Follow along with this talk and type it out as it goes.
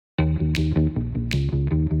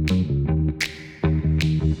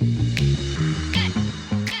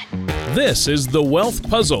This is The Wealth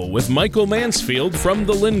Puzzle with Michael Mansfield from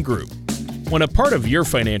the Lynn Group. When a part of your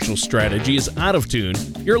financial strategy is out of tune,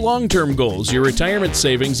 your long-term goals, your retirement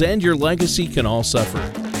savings, and your legacy can all suffer.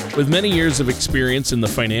 With many years of experience in the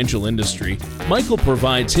financial industry, Michael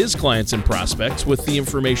provides his clients and prospects with the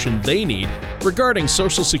information they need regarding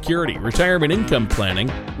Social Security, retirement income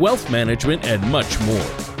planning, wealth management, and much more.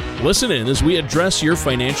 Listen in as we address your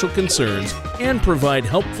financial concerns and provide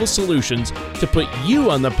helpful solutions to put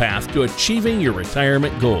you on the path to achieving your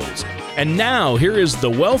retirement goals. And now, here is The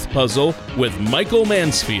Wealth Puzzle with Michael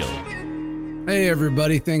Mansfield. Hey,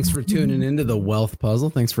 everybody. Thanks for tuning into The Wealth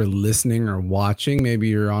Puzzle. Thanks for listening or watching. Maybe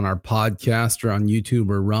you're on our podcast or on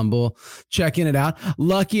YouTube or Rumble, checking it out.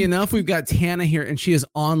 Lucky enough, we've got Tana here, and she is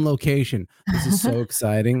on location. This is so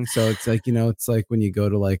exciting. So it's like, it's like when you go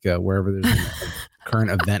to like wherever there's a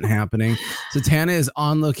current event happening. So Tana is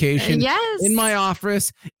on location in my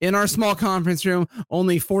office, in our small conference room,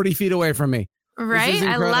 only 40 feet away from me. Right?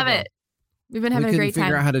 I love it. We've been having a great time.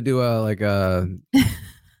 Figure out how to do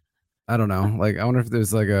I don't know. Like, I wonder if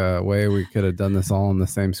there's like a way we could have done this all on the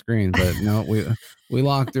same screen, but no, we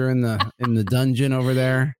locked her in the dungeon over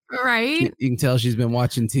there. Right. You can tell she's been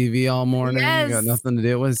watching TV all morning. Yes. Got nothing to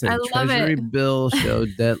do with it. I love Treasury it. bill show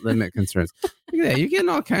debt limit concerns. Look at that. You're getting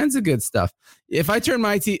all kinds of good stuff. If I turn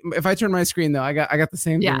my screen though, I got the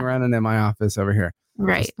same thing running in my office over here.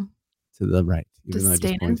 Right. Just to the right. Even though I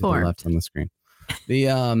just pointed to the left on the screen. The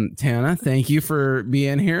Tana, thank you for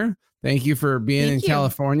being here. Thank you for being in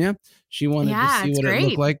California. She wanted to see what it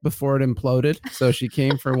looked like before it imploded. So she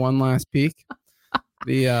came for one last peek.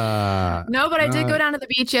 No, but I did go down to the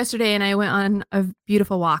beach yesterday and I went on a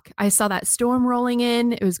beautiful walk. I saw that storm rolling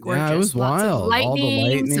in. It was gorgeous. Yeah, it was wild. All the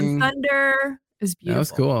lightning, some thunder. It was beautiful. That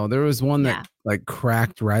was cool. There was one that like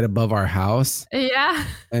cracked right above our house. Yeah.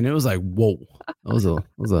 And it was like, whoa. That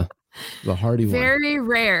was a hardy one. Very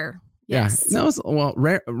rare. Yes. Yeah,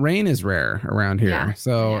 rain is rare around here. Yeah.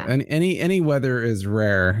 So any weather is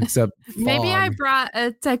rare except fog. Maybe I brought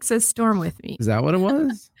a Texas storm with me. Is that what it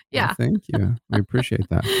was? Yeah. Well, thank you. We appreciate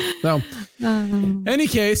that. So, any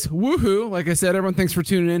case, woohoo! Like I said, everyone, thanks for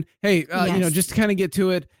tuning in. Hey, just to kind of get to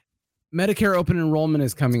it, Medicare open enrollment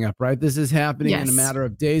is coming up, right? This is happening in a matter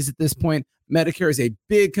of days at this point. Medicare is a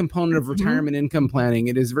big component of retirement income planning.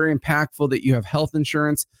 It is very impactful that you have health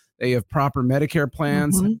insurance, that you have proper Medicare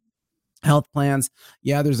plans. Health plans.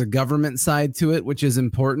 Yeah, there's a government side to it, which is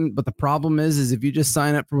important. But the problem is if you just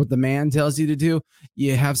sign up for what the man tells you to do,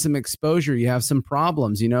 you have some exposure. You have some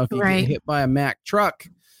problems. If you get hit by a Mack truck,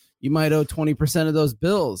 you might owe 20% of those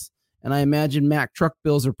bills. And I imagine Mack truck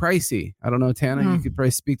bills are pricey. I don't know, Tana, you could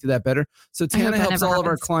probably speak to that better. So Tana helps all of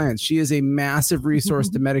our clients. She is a massive resource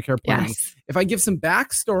to Medicare planning. Yes. If I give some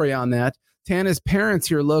backstory on that, Tana's parents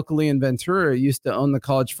here locally in Ventura used to own the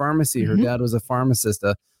college pharmacy. Her dad was a pharmacist,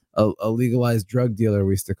 a legalized drug dealer,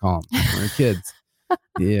 we used to call him when we were kids.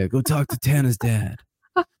 Yeah, go talk to Tana's dad.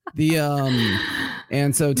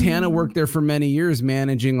 And so Tana worked there for many years,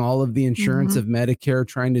 managing all of the insurance of Medicare,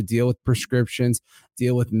 trying to deal with prescriptions,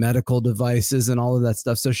 deal with medical devices and all of that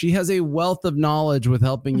stuff. So she has a wealth of knowledge with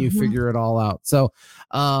helping you figure it all out. So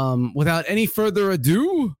without any further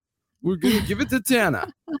ado, we're going to give it to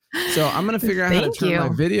Tana. So I'm going to figure out how to turn my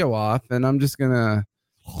video off, and I'm just going to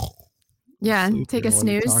take a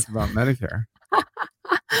snooze. Talk about Medicare.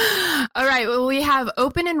 All right. Well, we have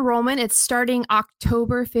open enrollment. It's starting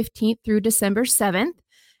October 15th through December 7th.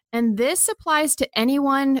 And this applies to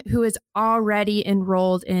anyone who is already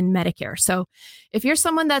enrolled in Medicare. So if you're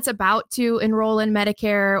someone that's about to enroll in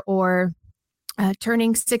Medicare or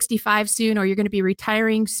turning 65 soon, or you're going to be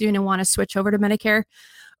retiring soon and want to switch over to Medicare,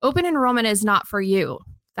 open enrollment is not for you.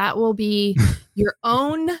 That will be your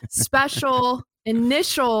own special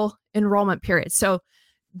initial enrollment period. So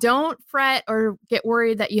don't fret or get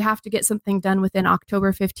worried that you have to get something done within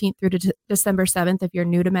October 15th through to December 7th if you're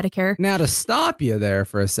new to Medicare. Now, to stop you there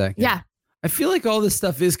for a second. Yeah. I feel like all this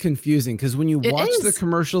stuff is confusing because when you watch the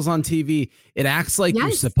commercials on TV, it acts like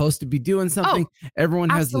you're supposed to be doing something. Everyone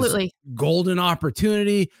has this golden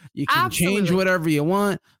opportunity. You can change whatever you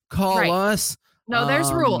want. Call us. No, there's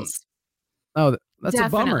rules. Oh, that's a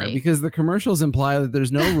bummer because the commercials imply that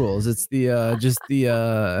there's no rules. It's the just the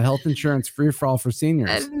health insurance free for all for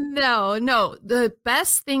seniors. No. The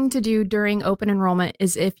best thing to do during open enrollment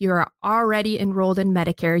is if you're already enrolled in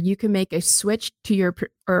Medicare, you can make a switch to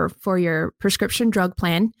for your prescription drug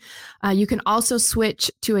plan. You can also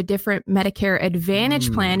switch to a different Medicare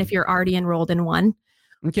Advantage plan if you're already enrolled in one.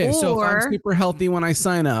 Okay, so if I'm super healthy when I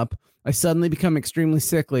sign up, I suddenly become extremely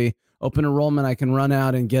sickly. Open enrollment, I can run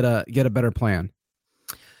out and get a better plan.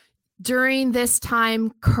 During this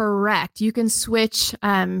time, correct. You can switch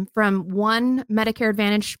from one Medicare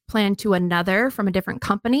Advantage plan to another from a different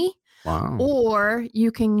company. Wow. Or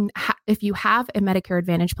you can, if you have a Medicare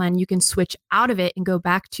Advantage plan, you can switch out of it and go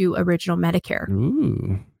back to original Medicare.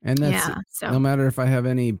 Ooh. And that's no matter if I have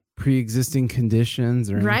any pre-existing conditions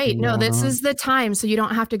or anything. Right. No, this is the time. So you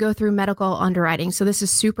don't have to go through medical underwriting. So this is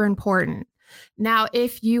super important. Now,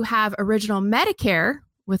 if you have original Medicare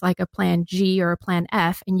with like a plan G or a plan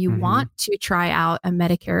F, and you want to try out a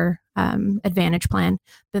Medicare Advantage plan,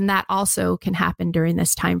 then that also can happen during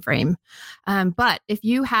this time frame. But if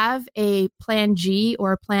you have a plan G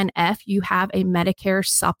or a plan F, you have a Medicare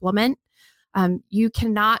supplement. You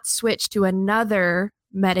cannot switch to another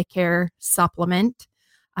Medicare supplement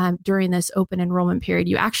during this open enrollment period.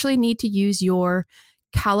 You actually need to use your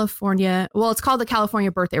California, well, it's called the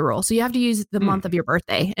California birthday rule. So you have to use the month of your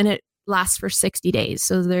birthday, and it lasts for 60 days.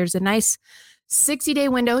 So there's a nice 60-day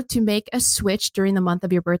window to make a switch during the month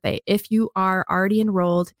of your birthday if you are already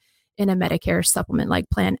enrolled in a Medicare supplement like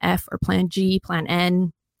Plan F or Plan G, Plan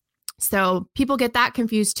N. So people get that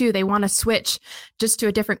confused too. They want to switch just to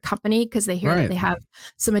a different company because they hear that they have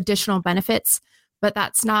some additional benefits, but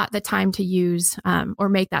that's not the time to use or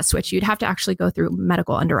make that switch. You'd have to actually go through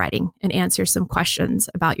medical underwriting and answer some questions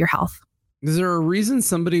about your health. Is there a reason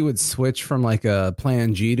somebody would switch from like a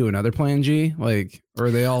plan G to another plan G? Like, or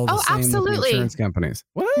are they all the same with the insurance companies?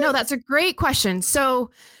 What? No, that's a great question. So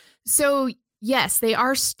yes, they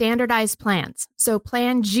are standardized plans. So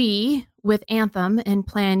plan G with Anthem and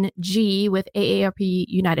plan G with AARP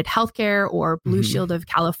United Healthcare or Blue Shield of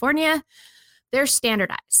California, they're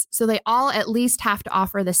standardized. So they all at least have to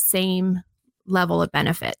offer the same level of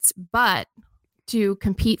benefits, but to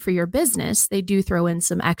compete for your business, they do throw in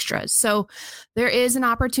some extras. So there is an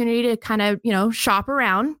opportunity to kind of, shop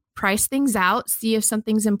around, price things out, see if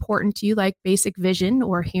something's important to you, like basic vision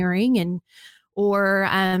or hearing, or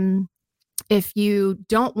if you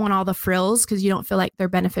don't want all the frills because you don't feel like they're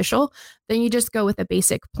beneficial, then you just go with a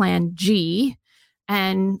basic plan G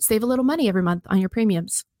and save a little money every month on your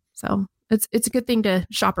premiums. So it's a good thing to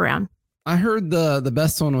shop around. I heard the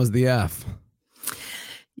best one was the F.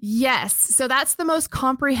 Yes. So that's the most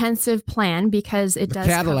comprehensive plan because it does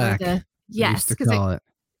Cadillac. cover because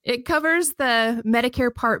it covers the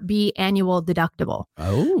Medicare Part B annual deductible.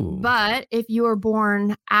 Oh. But if you were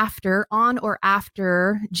born on or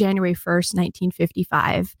after January 1st,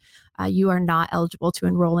 1955, you are not eligible to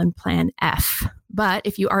enroll in Plan F. But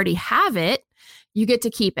if you already have it, you get to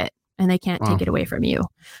keep it and they can't take it away from you.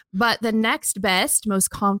 But the next best, most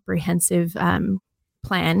comprehensive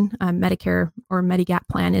plan, Medicare or Medigap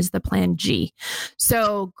plan is the Plan G.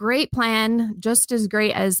 So great plan, just as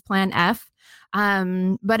great as Plan F.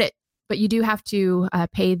 But you do have to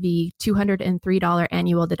pay the $203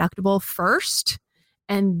 annual deductible first,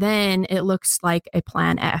 and then it looks like a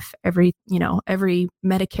Plan F. Every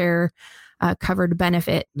Medicare covered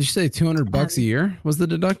benefit. Did you say $200 a year was the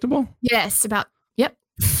deductible? Yes,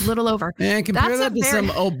 a little over. And compare that to some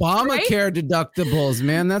Obamacare deductibles,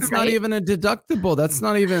 man. That's not even a deductible. That's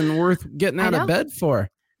not even worth getting out of bed for.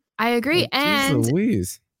 I agree. And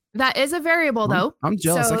Louise. That is a variable, though. I'm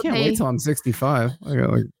jealous. So I can't wait till I'm 65. I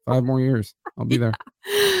got like 5 more years. I'll be there.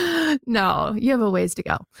 No, you have a ways to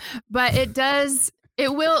go. But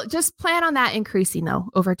it will just plan on that increasing, though,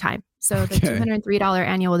 over time. So the $203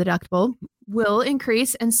 annual deductible will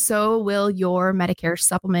increase, and so will your Medicare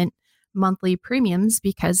supplement monthly premiums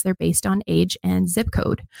because they're based on age and zip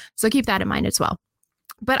code. So keep that in mind as well.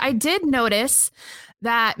 But I did notice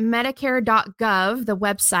that Medicare.gov, the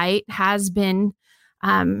website, has been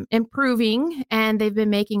improving, and they've been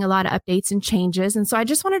making a lot of updates and changes. And so I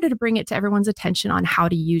just wanted to bring it to everyone's attention on how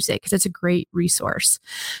to use it because it's a great resource.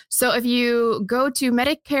 So if you go to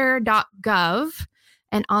Medicare.gov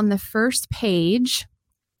and on the first page,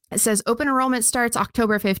 it says open enrollment starts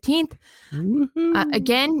October 15th.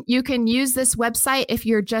 Again, you can use this website if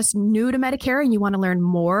you're just new to Medicare and you want to learn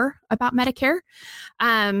more about Medicare.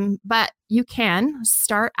 But you can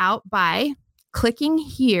start out by clicking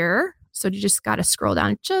here. So you just got to scroll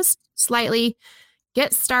down just slightly,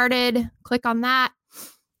 get started, click on that.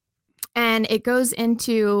 And it goes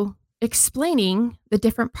into explaining the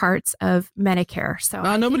different parts of Medicare. So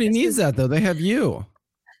nobody needs that, though. They have you.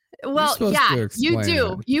 Well, yeah, you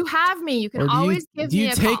do. You have me. You can always give me a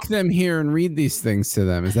call. Do you take them here and read these things to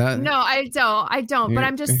them? Is that? No, I don't. But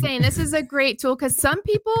I'm just saying this is a great tool because some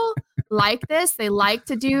people like this. They like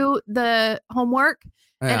to do the homework.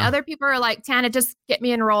 And other people are like, Tana, just get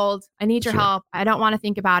me enrolled. I need your help. I don't want to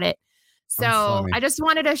think about it. So I just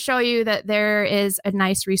wanted to show you that there is a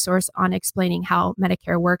nice resource on explaining how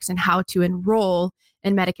Medicare works and how to enroll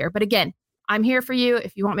in Medicare. But again, I'm here for you.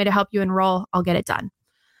 If you want me to help you enroll, I'll get it done.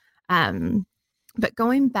 But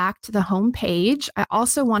going back to the home page, I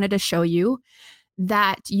also wanted to show you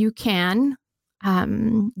that you can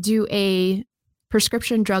do a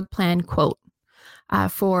prescription drug plan quote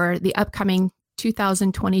for the upcoming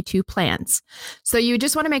 2022 plans. So you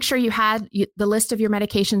just want to make sure you had the list of your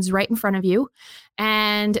medications right in front of you.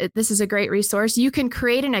 And this is a great resource. You can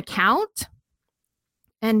create an account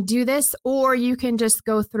and do this, or you can just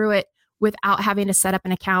go through it without having to set up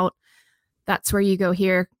an account. That's where you go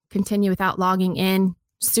here, continue without logging in.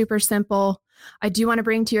 Super simple. I do want to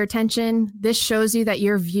bring to your attention, this shows you that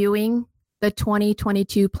you're viewing the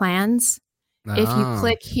 2022 plans. If you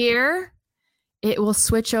click here, it will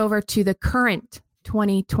switch over to the current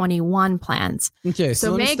 2021 plans. Okay,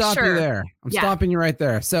 so let me stop you there. I'm stopping you right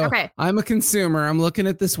there. So I'm a consumer. I'm looking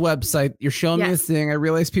at this website. You're showing me this thing. I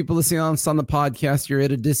realize people listening on the podcast, you're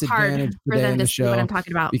at a disadvantage today in the show. What I'm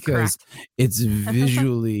talking about. Because it's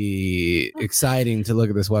visually exciting to look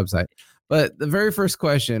at this website. But the very first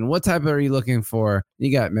question, what type are you looking for?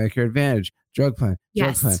 You got Medicare Advantage, drug plan,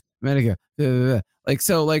 Medicare.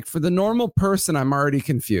 Like for the normal person, I'm already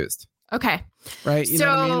confused. Okay. Right. You know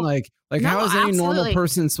what I mean? Like how is any normal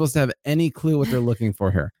person supposed to have any clue what they're looking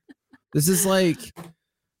for here? This is like,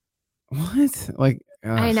 what? Like,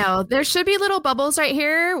 I know there should be little bubbles right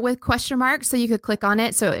here with question marks, so you could click on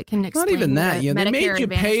it so it can explain. Not even that. They made you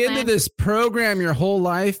pay into this program your whole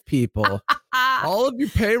life, people. All of your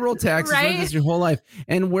payroll taxes is your whole life.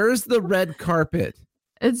 And where's the red carpet?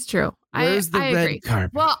 It's true. Where's the red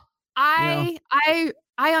carpet? Well, I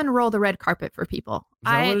unroll the red carpet for people.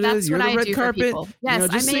 That's what I do for people. Yes,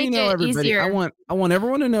 just I make it easier. I want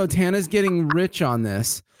everyone to know Tana's getting rich on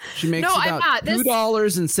this. She makes about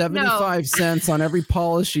 $2.75 on every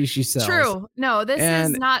policy she sells. True. No, this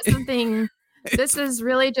is not something. This is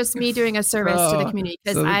really just me doing a service to the community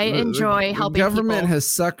because I enjoy helping people. The government has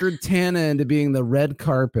suckered Tana into being the red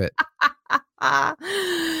carpet.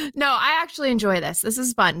 No, I actually enjoy this. This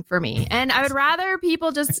is fun for me. And I would rather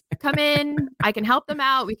people just come in. I can help them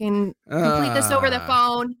out. We can complete this over the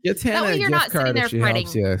phone. Get Tana a gift card if she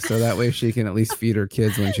helps you, so that way she can at least feed her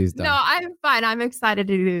kids when she's done. No, I'm fine. I'm excited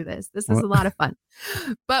to do this. This is a lot of fun.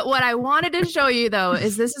 But what I wanted to show you, though,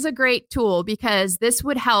 is this is a great tool because this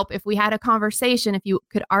would help if we had a conversation. If you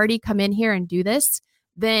could already come in here and do this,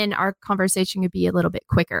 then our conversation could be a little bit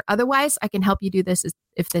quicker. Otherwise, I can help you do this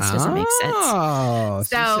if this doesn't make sense. Oh,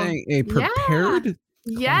 so you're saying a prepared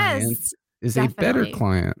client is a better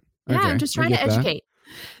client. Okay, yeah, I'm just trying to educate.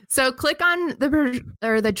 So click on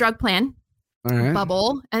the drug plan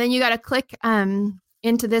bubble, and then you got to click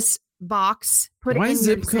into this box. Put it in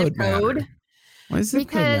zip code. Why does zip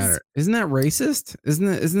code matter? Isn't that racist? Isn't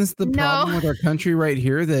this the problem with our country right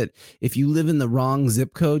here? That if you live in the wrong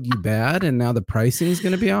zip code, you bad, and now the pricing is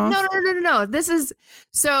going to be off? No. This is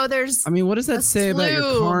there's. I mean, what does that say about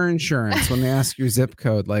your car insurance when they ask your zip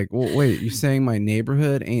code? Like, well, wait, you're saying my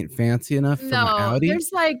neighborhood ain't fancy enough for my Audi?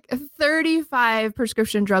 There's like 35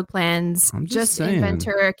 prescription drug plans just in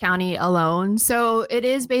Ventura County alone. So it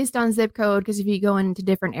is based on zip code because if you go into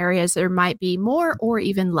different areas, there might be more or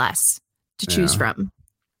even less to choose from.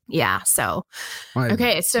 Yeah. So,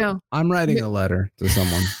 so I'm writing a letter to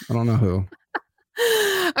someone. I don't know who.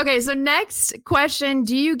 Okay. So next question.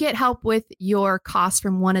 Do you get help with your costs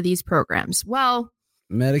from one of these programs? Well,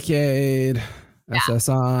 Medicaid,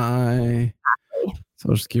 SSI,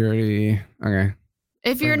 Social Security. Okay.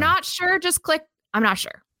 If you're not sure, just click, I'm not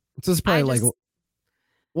sure. So it's probably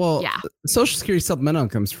Social Security supplemental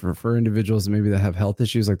incomes for individuals maybe that have health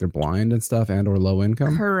issues, like they're blind and stuff and or low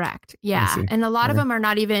income. Correct. Yeah. And a lot of them are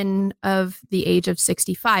not even of the age of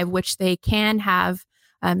 65, which they can have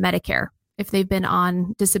Medicare. If they've been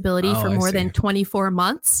on disability for more than 24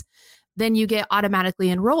 months, then you get automatically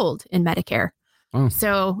enrolled in Medicare. Oh.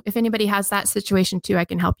 So if anybody has that situation too, I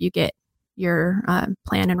can help you get your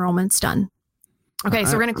plan enrollments done. Okay,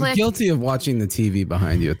 so we're going to click. I'm guilty of watching the TV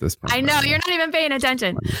behind you at this point. I know, you're not even paying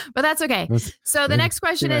attention, but that's okay. So the next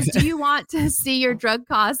question is, do you want to see your drug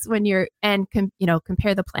costs when you're,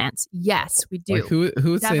 compare the plans? Yes, we do. Like who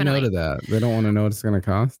would say no to that? They don't want to know what it's going to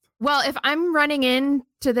cost? Well, if I'm running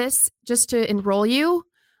into this just to enroll you,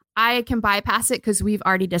 I can bypass it because we've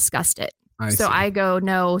already discussed it. I go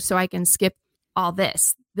no, so I can skip all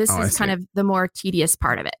this. This is kind of the more tedious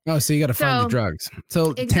part of it. Oh, so you got to find the drugs.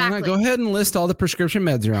 So Tana, go ahead and list all the prescription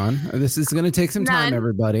meds you're on. This is going to take some time,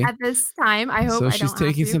 everybody. At this time, I hope. So she's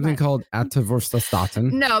taking something called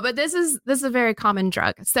atorvastatin. No, but this is a very common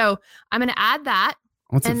drug. So I'm going to add that.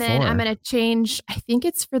 What's it for? And then I'm going to change. I think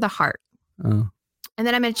it's for the heart. Oh. And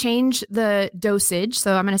then I'm going to change the dosage.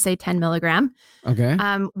 So I'm going to say 10 milligram. Okay.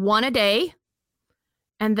 1 a day.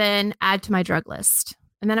 and then add to my drug list.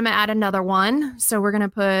 And then I'm going to add another one. So we're going to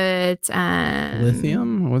put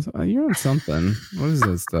lithium. You're on something. What is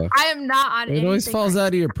this stuff? I am not on it. Always falls out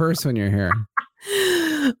of your purse when you're here.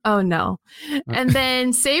 Oh, no. And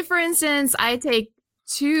then say, for instance, I take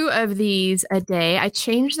 2 of these a day. I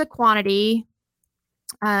change the quantity.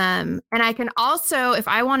 And I can also, if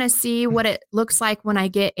I want to see what it looks like when I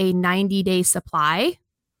get a 90-day supply,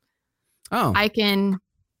 I can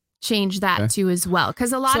change that too as well.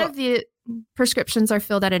 Because a lot of the prescriptions are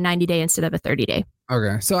filled at a 90-day instead of a 30-day.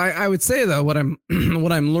 Okay. So I would say, though, what I'm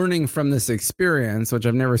learning from this experience, which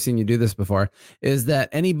I've never seen you do this before, is that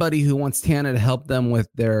anybody who wants Tana to help them with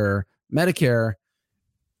their Medicare,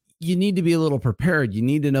 you need to be a little prepared. You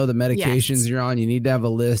need to know the medications you're on. You need to have a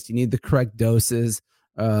list. You need the correct doses,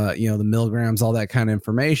 the milligrams, all that kind of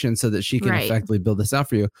information so that she can effectively build this out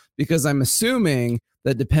for you. Because I'm assuming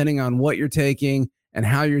that depending on what you're taking and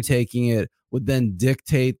how you're taking it would then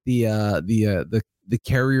dictate the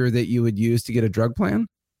carrier that you would use to get a drug plan?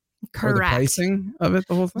 Correct. Or the pricing of it,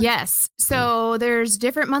 the whole thing? Yes. So there's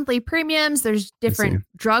different monthly premiums. There's different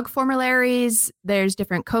drug formularies. There's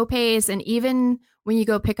different copays. And even when you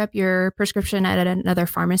go pick up your prescription at another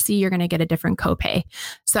pharmacy, you're going to get a different copay.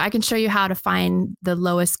 So I can show you how to find the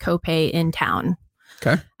lowest copay in town.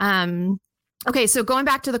 Okay. Okay. So going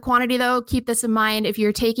back to the quantity, though, keep this in mind. If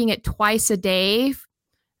you're taking it twice a day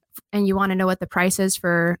and you want to know what the price is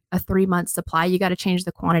for a 3-month supply, you got to change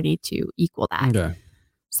the quantity to equal that. Okay.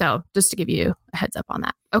 So just to give you a heads up on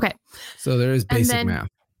that. Okay. So there is basic math.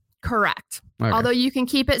 Correct. Okay. Although you can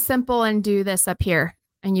keep it simple and do this up here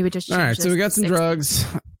and you would just change all right. So we got some drugs.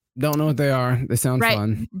 Don't know what they are. They sound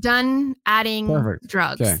fun. Done adding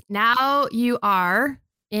drugs. Okay. Now you are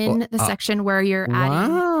in the section where you're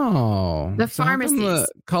adding the pharmacies. The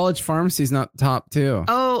college pharmacy is not top 2.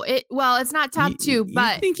 Oh, it's not top 2,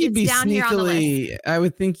 but think you'd be down here on the list. I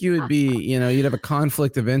would think you would be, you'd have a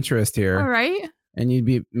conflict of interest here. All right. And you'd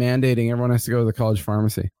be mandating everyone has to go to the college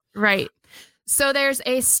pharmacy. Right. So there's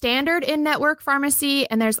a standard in-network pharmacy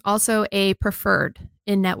and there's also a preferred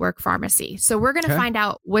in-network pharmacy. So we're going to find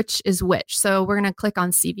out which is which. So we're going to click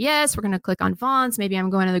on CVS. We're going to click on Vaughn's. Maybe I'm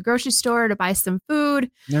going to the grocery store to buy some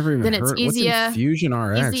food. Never even heard. What's Infusion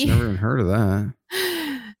RX? Easy. Never even heard of that.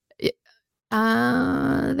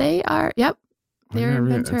 They are. Yep. They're in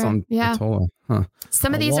Ventura. Atola. Huh.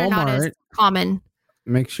 Some of these are not as common.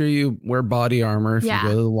 Make sure you wear body armor if you go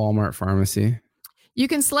to the Walmart pharmacy. You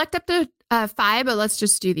can select up to 5, but let's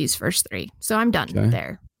just do these first 3. So I'm done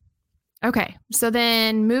there. Okay. So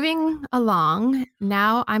then moving along,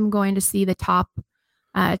 now I'm going to see the top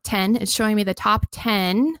 10. It's showing me the top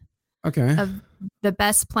 10 of the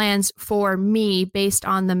best plans for me based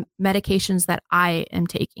on the medications that I am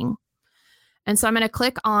taking. And so I'm going to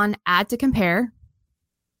click on Add to Compare.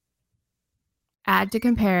 Add to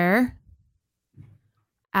Compare.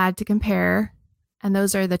 Add to Compare. And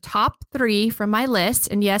those are the top 3 from my list.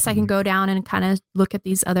 And yes, I can go down and kind of look at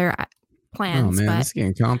these other plans. Oh man, it's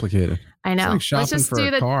getting complicated. I know. It's like shopping for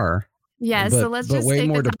a car. Yeah, so let's just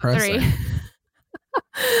take the top 3.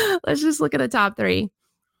 Let's just look at the top 3.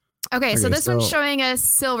 Okay, so this one's showing us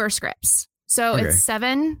silver scripts. So it's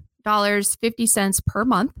 $7.50 per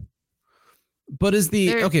month. But is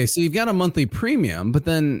so you've got a monthly premium, but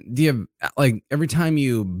then do you have every time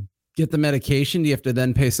you get the medication, do you have to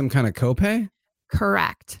then pay some kind of copay?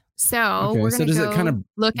 Correct. So we're going to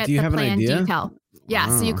look at the plan detail. Yeah.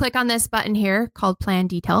 Wow. So you click on this button here called Plan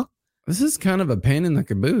Detail. This is kind of a pain in the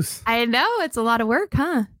caboose. I know. It's a lot of work,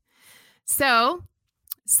 huh? So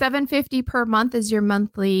 $7.50 per month is your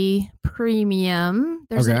monthly premium.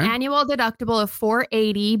 There's an annual deductible of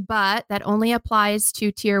 $480, but that only applies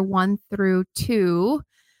to tier 1 through 2,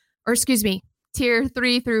 or excuse me, tier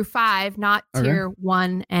 3 through 5, not tier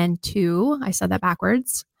 1 and 2. I said that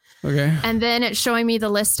backwards. Okay. And then it's showing me the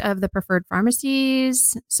list of the preferred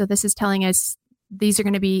pharmacies. So this is telling us these are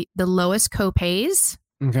going to be the lowest copays.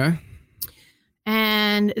 Okay.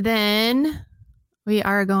 And then we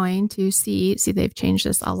are going to see they've changed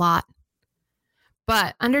this a lot.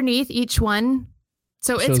 But underneath each one,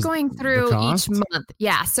 so it's going through each month.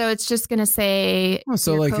 Yeah. So it's just going to say it's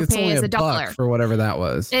only a $1 for whatever that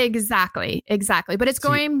was. Exactly. But it's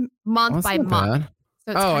going month by month.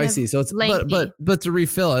 So I see. So it's but to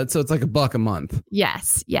refill it, so it's like $1 a month.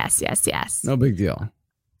 Yes. No big deal.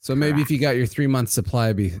 So maybe if you got your 3-month supply,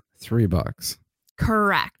 it'd be $3.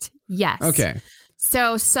 Correct. Yes. Okay.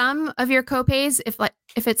 So some of your copays, if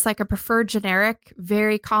it's like a preferred generic,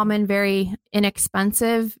 very common, very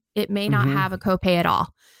inexpensive, it may not have a copay at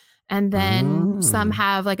all. And then some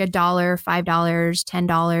have like $1, $5,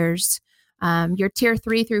 $10. Your tier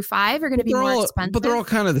 3 through 5 are going to be more expensive. But they're all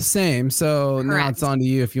kind of the same. So Correct. Now it's on to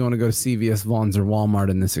you if you want to go to CVS, Vons, or Walmart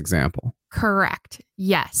in this example. Correct.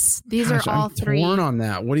 Yes. These are all three. Torn on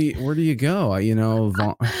that. Where do you go? I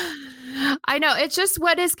know it's just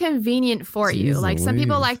what is convenient for you. Like some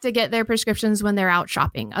people like to get their prescriptions when they're out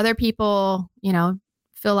shopping. Other people,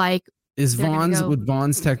 feel like would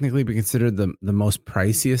Vons technically be considered the most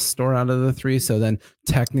priciest store out of the three? So then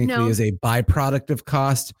technically as a byproduct of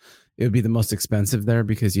cost, it would be the most expensive there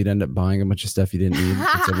because you'd end up buying a bunch of stuff you didn't need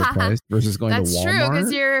that's overpriced versus going to Walmart. That's true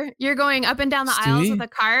because you're going up and down the aisles with a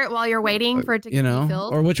cart while you're waiting for it to be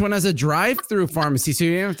filled. Or which one has a drive-through pharmacy so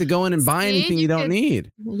you don't have to go in and buy anything you don't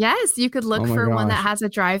need. Yes, you could look for one that has a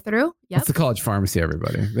drive-through. Yep. That's the college pharmacy,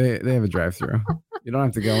 everybody. They have a drive-through. You don't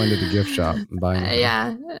have to go into the gift shop and buy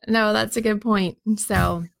anything. No, that's a good point.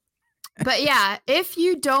 So, but yeah, if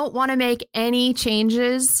you don't want to make any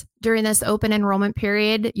changes during this open enrollment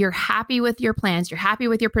period, you're happy with your plans, you're happy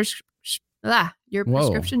with your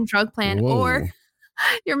prescription drug plan or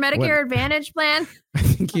your Medicare Advantage plan. I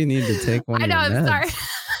think you need to take one. I'm sorry.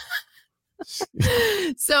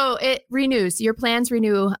 So it renews. Your plans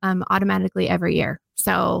renew automatically every year.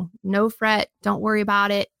 So no fret. Don't worry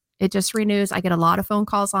about it. It just renews. I get a lot of phone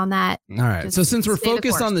calls on that. All right. So since we're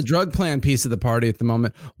focused on the drug plan piece of the party at the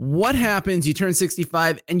moment, what happens? You turn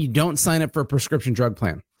 65 and you don't sign up for a prescription drug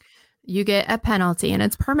plan. You get a penalty and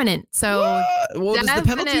it's permanent. So well, does the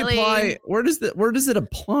penalty apply? Where does it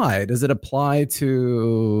apply? Does it apply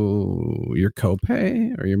to your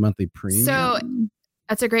copay or your monthly premium? So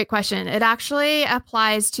that's a great question. It actually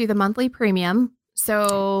applies to the monthly premium.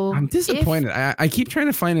 So I'm disappointed. I keep trying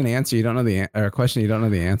to find an answer you don't know or a question you don't know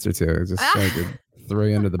the answer to. It's just so I could throw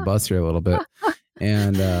you under the bus here a little bit.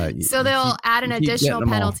 And so they'll add an additional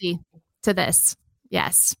penalty to this.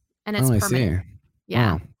 Yes, and it's permanent. I see.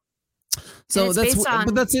 Yeah. Wow. So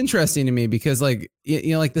that's interesting to me because like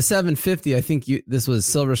like the 750. I think this was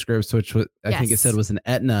Silver Scripts, which I think it said was an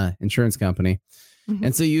Aetna insurance company,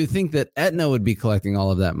 and so you think that Aetna would be collecting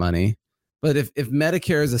all of that money. But if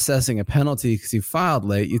Medicare is assessing a penalty because you filed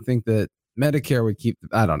late, you think that Medicare would keep,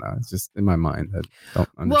 I don't know. It's just in my mind. I don't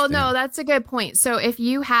understand. Well, no, that's a good point. So if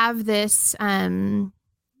you have this coming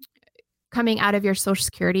out of your Social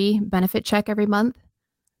Security benefit check every month,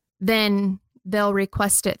 then they'll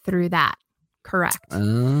request it through that. Correct.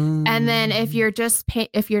 And then if you're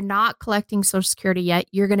if you're not collecting Social Security yet,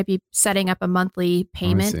 you're going to be setting up a monthly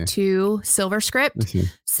payment to Silver Script.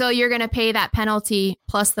 So you're going to pay that penalty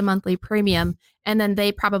plus the monthly premium, and then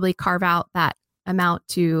they probably carve out that amount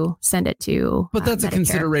to send it to. But that's Medicare. A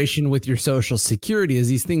consideration with your Social Security as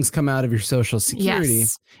these things come out of your Social Security.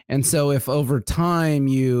 Yes. And so if over time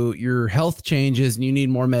your health changes and you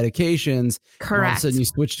need more medications, correct, and all of a sudden you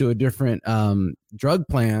switch to a different drug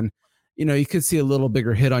plan, you could see a little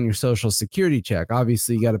bigger hit on your Social Security check.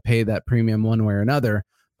 Obviously, you got to pay that premium one way or another.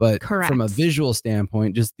 But from a visual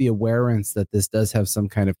standpoint, just the awareness that this does have some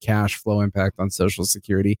kind of cash flow impact on Social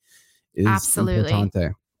Security is absolutely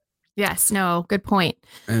importante. Yes. No, good point.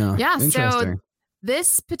 Yeah. So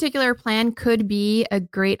this particular plan could be a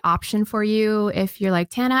great option for you if you're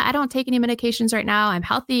like, Tana, I don't take any medications right now. I'm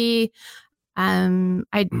healthy. I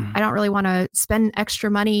don't really want to spend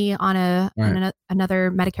extra money on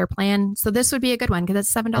another Medicare plan. So this would be a good one because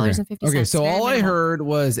it's $7.50. Okay, so all I heard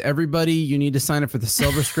was everybody, you need to sign up for the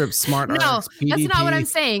Silver Script Smart No, RX PDP. That's not what I'm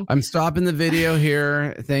saying. I'm stopping the video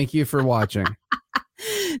here. Thank you for watching.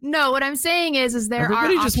 No, what I'm saying is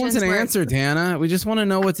everybody just wants an answer, Tana. We just want to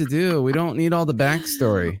know what to do. We don't need all the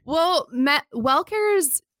backstory. Well, WellCare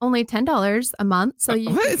is only $10 a month, so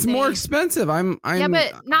it's more expensive. Yeah,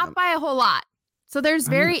 but not by a whole lot. So there's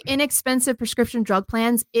very inexpensive prescription drug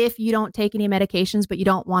plans if you don't take any medications, but you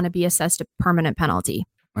don't want to be assessed a permanent penalty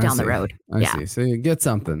down the road. I see. So you get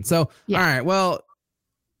something. So, all right. Well,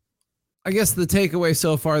 I guess the takeaway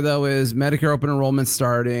so far, though, is Medicare open enrollment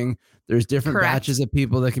starting. There's different batches of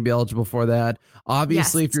people that can be eligible for that.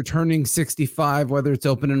 Obviously, if you're turning 65, whether it's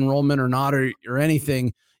open enrollment or not, or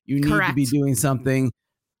anything, you need to be doing something.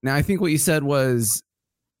 Now, I think what you said was,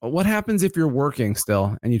 what happens if you're working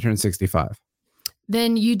still and you turn 65?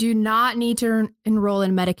 Then you do not need to enroll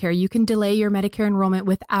in Medicare. You can delay your Medicare enrollment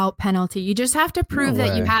without penalty. You just have to prove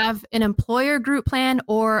that you have an employer group plan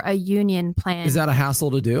or a union plan. Is that a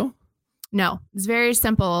hassle to do? No, it's very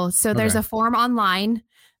simple. So there's a form online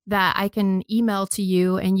that I can email to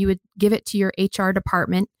you, and you would give it to your HR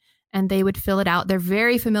department and they would fill it out. They're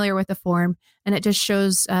very familiar with the form, and it just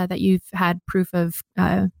shows that you've had proof of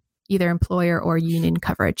either employer or union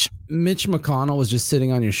coverage. Mitch McConnell was just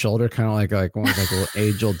sitting on your shoulder, kind of like one of like little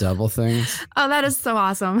age-old devil things. Oh, that is so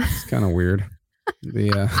awesome. It's kind of weird.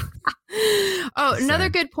 Another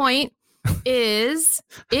good point. is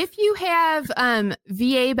if you have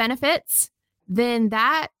VA benefits, then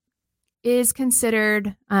that is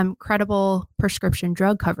considered credible prescription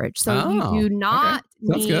drug coverage. So you do not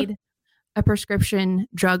need a prescription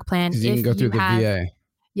drug plan. You can go through the VA.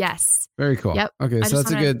 Yes. Very cool. Yep. Okay, so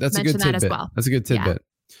that's a good tidbit. As well. That's a good tidbit.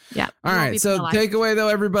 Yeah. All right. So takeaway though,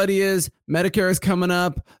 everybody, is Medicare is coming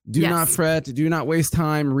up. Do not fret. Do not waste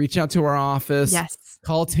time. Reach out to our office. Yes.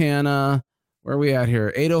 Call Tana. Where are we at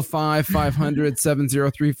here?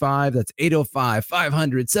 805-500-7035. That's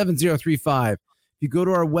 805-500-7035. If you go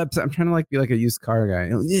to our website, I'm trying to be like a used car guy.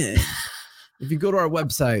 Yeah. If you go to our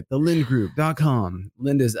website, thelindgroup.com,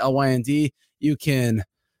 Lind is LYND, you can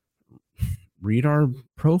read our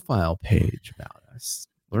profile page about us,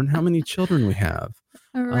 learn how many children we have.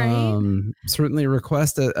 All right. Certainly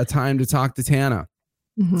request a time to talk to Tana.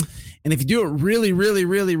 Mm-hmm. And if you do it really, really,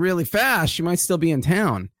 really, really fast, you might still be in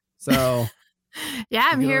town. So yeah,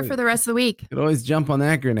 I'm here for the rest of the week. You could always jump on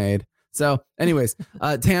that grenade. So anyways,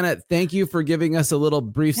 Tana, thank you for giving us a little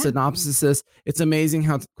brief synopsis. It's amazing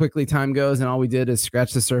how quickly time goes, and all we did is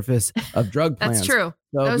scratch the surface of drug plans. That's true.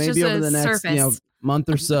 So maybe over the next month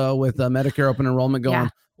or so with Medicare open enrollment going,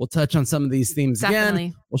 we'll touch on some of these themes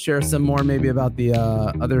again. We'll share some more maybe about the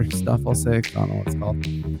other stuff I'll say. I don't know what it's called.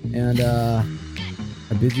 And I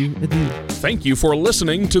bid you adieu. Thank you for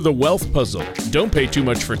listening to The Wealth Puzzle. Don't pay too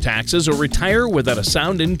much for taxes or retire without a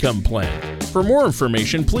sound income plan. For more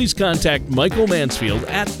information, please contact Michael Mansfield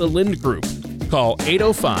at the Lind Group. Call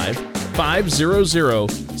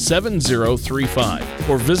 805-500-7035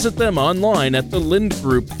 or visit them online at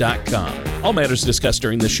thelindgroup.com. All matters discussed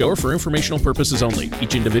during this show are for informational purposes only.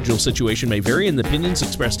 Each individual situation may vary, and the opinions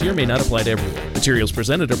expressed here may not apply to everyone. Materials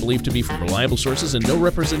presented are believed to be from reliable sources, and no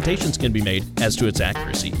representations can be made as to its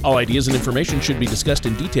accuracy. All ideas and information should be discussed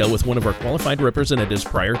in detail with one of our qualified representatives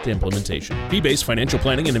prior to implementation. Fee-based financial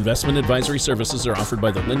planning and investment advisory services are offered by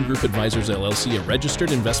the Lind Group Advisors LLC, a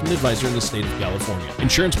registered investment advisor in the state of California.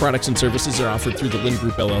 Insurance products and services are offered through the Lind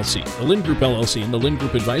Group LLC. The Lind Group LLC and the Lind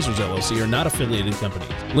Group Advisors LLC are not affiliated companies.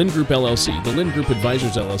 Lind Group LLC, the Lind Group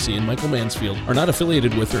Advisors LLC, and Michael Mansfield are not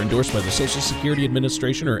affiliated with or endorsed by the Social Security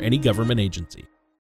Administration or any government agency.